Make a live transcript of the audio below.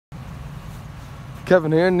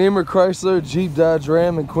Kevin here, Nemer Chrysler, Jeep, Dodge,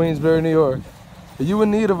 Ram in Queensbury, New York. Are you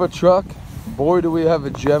in need of a truck? Boy, do we have a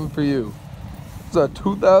gem for you. It's a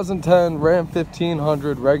 2010 Ram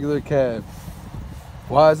 1500 regular cab.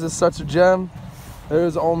 Why is this such a gem?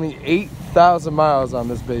 There's only 8,000 miles on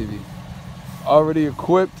this baby. Already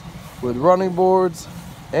equipped with running boards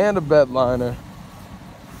and a bed liner.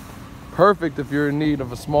 Perfect if you're in need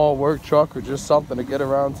of a small work truck or just something to get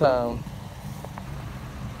around town.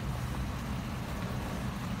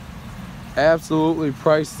 Absolutely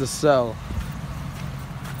priced to sell.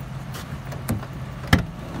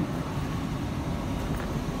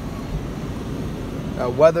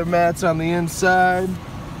 Got weather mats on the inside.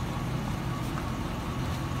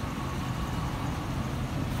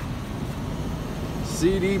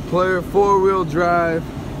 CD player, 4-wheel drive.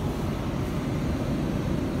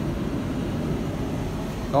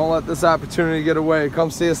 Don't let this opportunity get away. Come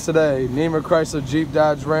see us today. Nemer Chrysler, Jeep,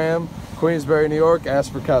 Dodge, Ram, Queensbury, New York.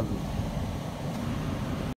 Ask for Kevin.